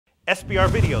SBR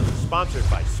Videos is sponsored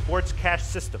by Sports Cash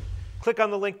System. Click on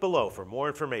the link below for more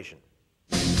information.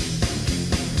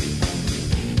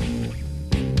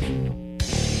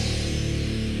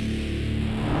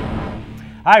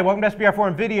 Hi, welcome to SBR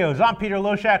Forum Videos. I'm Peter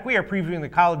Loshak. We are previewing the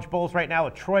College Bowls right now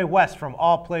with Troy West from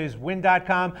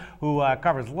AllPlaysWin.com, who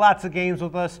covers lots of games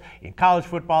with us in college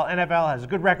football, NFL, has a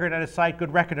good record at his site,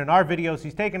 good record in our videos.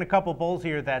 He's taken a couple bowls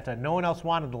here that no one else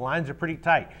wanted. The lines are pretty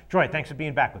tight. Troy, thanks for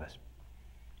being back with us.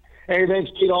 Hey, thanks,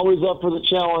 Pete. Always up for the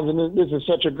challenge, and this is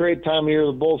such a great time of year.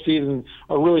 The bowl season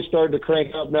are really starting to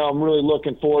crank up now. I'm really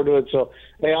looking forward to it. So,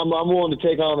 hey, I'm willing to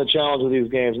take on the challenge of these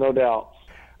games, no doubt.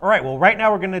 All right, well, right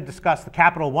now we're going to discuss the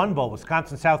Capital One Bowl,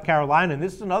 Wisconsin, South Carolina, and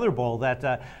this is another bowl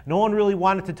that no one really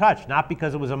wanted to touch, not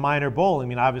because it was a minor bowl. I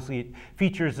mean, obviously it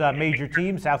features major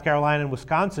teams, South Carolina and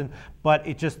Wisconsin, but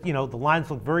it just, the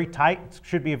lines look very tight. It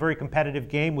should be a very competitive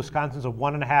game. Wisconsin's a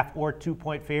 1.5 or 2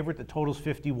 point favorite. The total's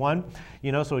 51,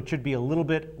 so it should be a little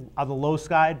bit on the low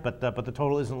side, but the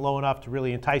total isn't low enough to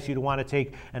really entice you to want to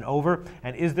take an over.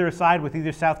 And is there a side with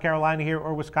either South Carolina here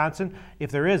or Wisconsin? If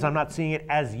there is, I'm not seeing it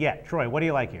as yet. Troy, what do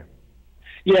you like here?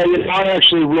 Yeah, I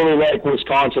actually really like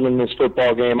Wisconsin in this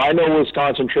football game. I know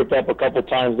Wisconsin tripped up a couple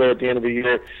times there at the end of the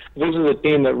year. This is a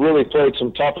team that really played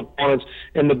some tough opponents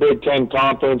in the Big Ten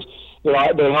Conference. They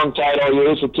hung tight all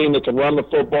year. It's a team that can run the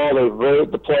football. They're great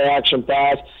at the play-action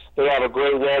pass. They have a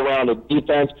great, well-rounded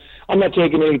defense. I'm not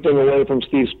taking anything away from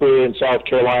Steve Spurrier in South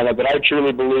Carolina, but I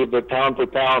truly believe that pound for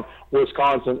pound,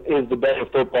 Wisconsin is the better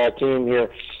football team here.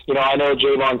 I know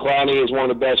Javon Clowney is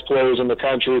one of the best players in the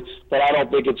country, but I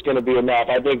don't think it's going to be enough.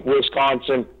 I think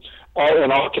Wisconsin,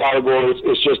 in all categories,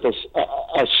 is just a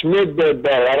smidge bit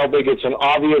better. I don't think it's an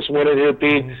obvious winner here,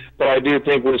 Pete, but I do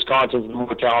think Wisconsin's the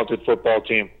more talented football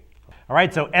team. All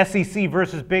right, so SEC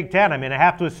versus Big Ten. I mean, I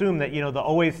have to assume that, the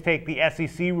always take the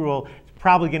SEC rule is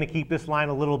probably going to keep this line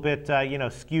a little bit,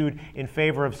 skewed in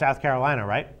favor of South Carolina,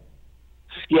 right?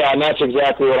 Yeah, and that's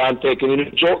exactly what I'm thinking.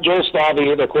 Joe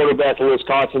Stavey, the quarterback for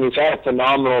Wisconsin, he's had a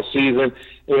phenomenal season.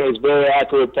 He's very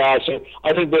accurate passing.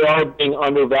 I think they are being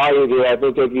undervalued here. I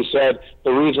think, like you said,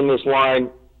 the reason this line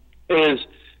is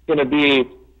going to be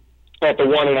at the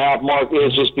 1.5 mark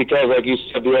is just because, like you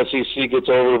said, the SEC gets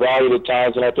overvalued at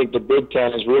times, and I think the Big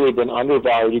Ten has really been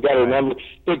undervalued. You got to remember,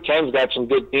 Big Ten's got some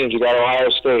good teams. You got Ohio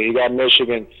State, you got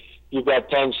Michigan, you've got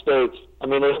Penn State. I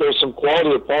mean, there's some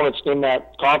quality opponents in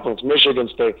that conference, Michigan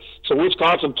State. So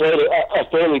Wisconsin played a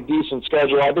fairly decent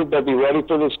schedule. I think they'll be ready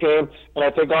for this game, and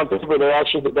I think on paper they're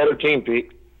actually the better team,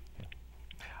 Pete.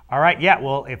 All right, yeah,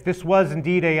 well, if this was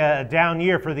indeed a down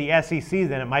year for the SEC,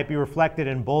 then it might be reflected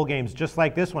in bowl games just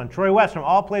like this one. Troy West from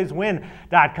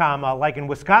AllPlaysWin.com, like in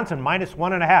Wisconsin,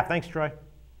 -1.5. Thanks, Troy.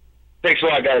 Thanks a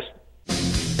lot, guys.